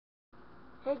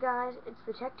Hey guys, it's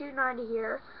the Tech290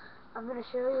 here. I'm going to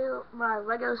show you my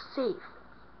Lego safe.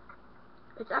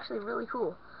 It's actually really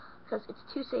cool because it's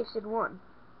two safes in one.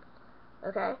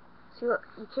 Okay? See, look,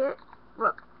 you can't,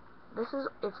 look,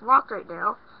 it's locked right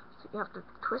now, so you have to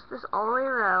twist this all the way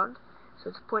around so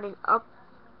it's pointing up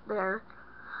there.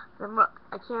 Then look,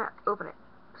 I can't open it.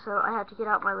 So I have to get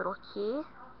out my little key,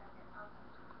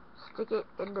 stick it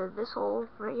into this hole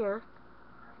right here,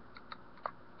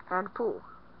 and pull.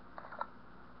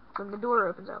 Then the door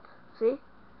opens up. See?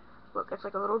 Look, it's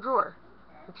like a little drawer.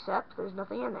 Except there's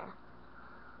nothing in there.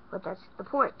 But that's the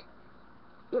point.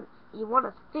 You want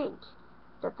to think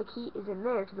that the key is in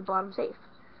there to the bottom safe.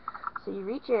 So you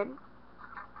reach in,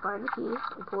 find the key,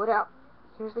 and pull it out.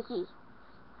 Here's the key.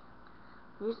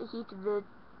 Here's the key to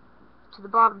the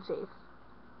bottom safe.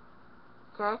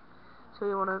 Okay? So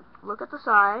you want to look at the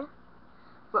side.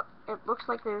 Look, it looks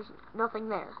like there's nothing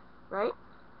there, right?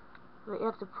 But you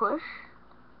have to push.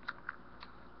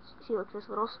 See, look, this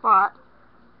little spot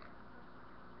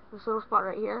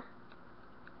right here,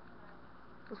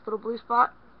 this little blue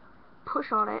spot,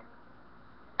 push on it.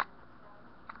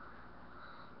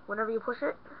 Whenever you push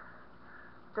it,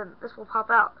 then this will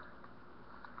pop out.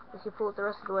 If you pull it the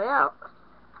rest of the way out,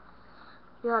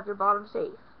 you'll have your bottom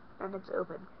safe, and it's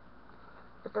open.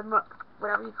 But then look,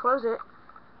 whenever you close it,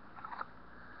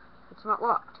 it's not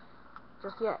locked,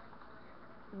 just yet.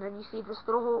 And then you see this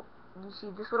little hole, you see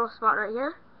this little spot right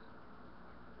here,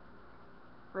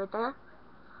 right there.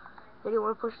 Then you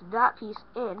want to push that piece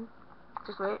in,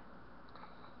 just right.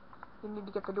 You need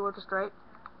to get the door just right.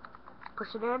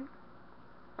 Push it in,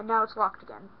 and now it's locked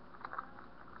again.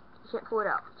 You can't pull it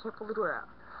out. You can't pull the door out.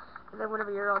 And then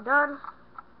whenever you're all done,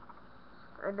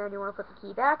 and then you want to put the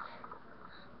key back,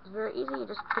 it's very easy. You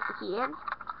just put the key in,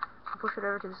 and push it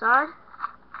over to the side,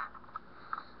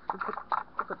 and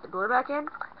put the door back in.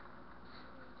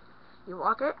 You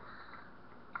lock it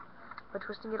by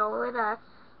twisting it all the way back,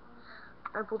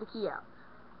 and pull the key out.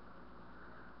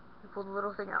 You pull the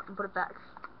little thing out and put it back.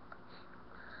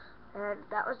 And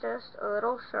that was just a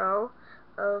little show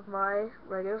of my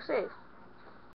Lego safe.